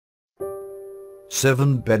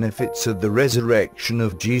7 Benefits of the Resurrection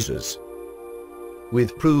of Jesus.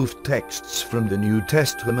 With proof texts from the New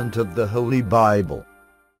Testament of the Holy Bible.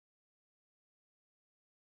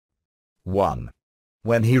 1.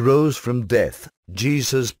 When he rose from death,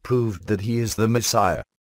 Jesus proved that he is the Messiah.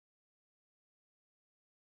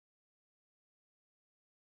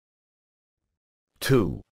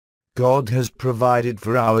 2. God has provided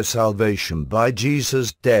for our salvation by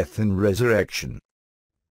Jesus' death and resurrection.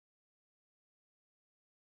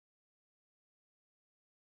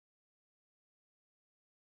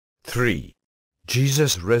 3.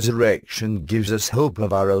 Jesus' resurrection gives us hope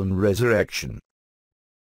of our own resurrection.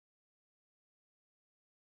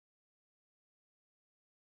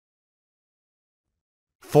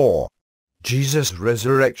 4. Jesus'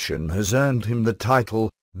 resurrection has earned him the title,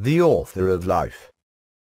 the Author of Life.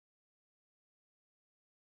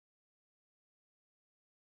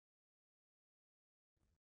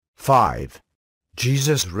 5.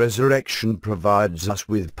 Jesus' resurrection provides us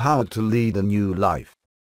with power to lead a new life.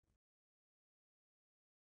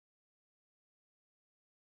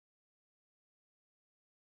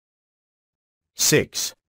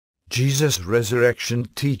 6. Jesus' resurrection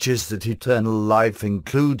teaches that eternal life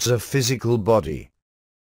includes a physical body.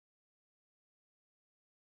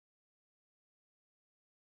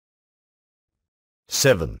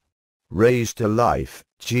 7. Raised to life,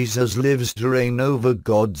 Jesus lives to reign over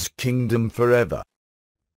God's kingdom forever.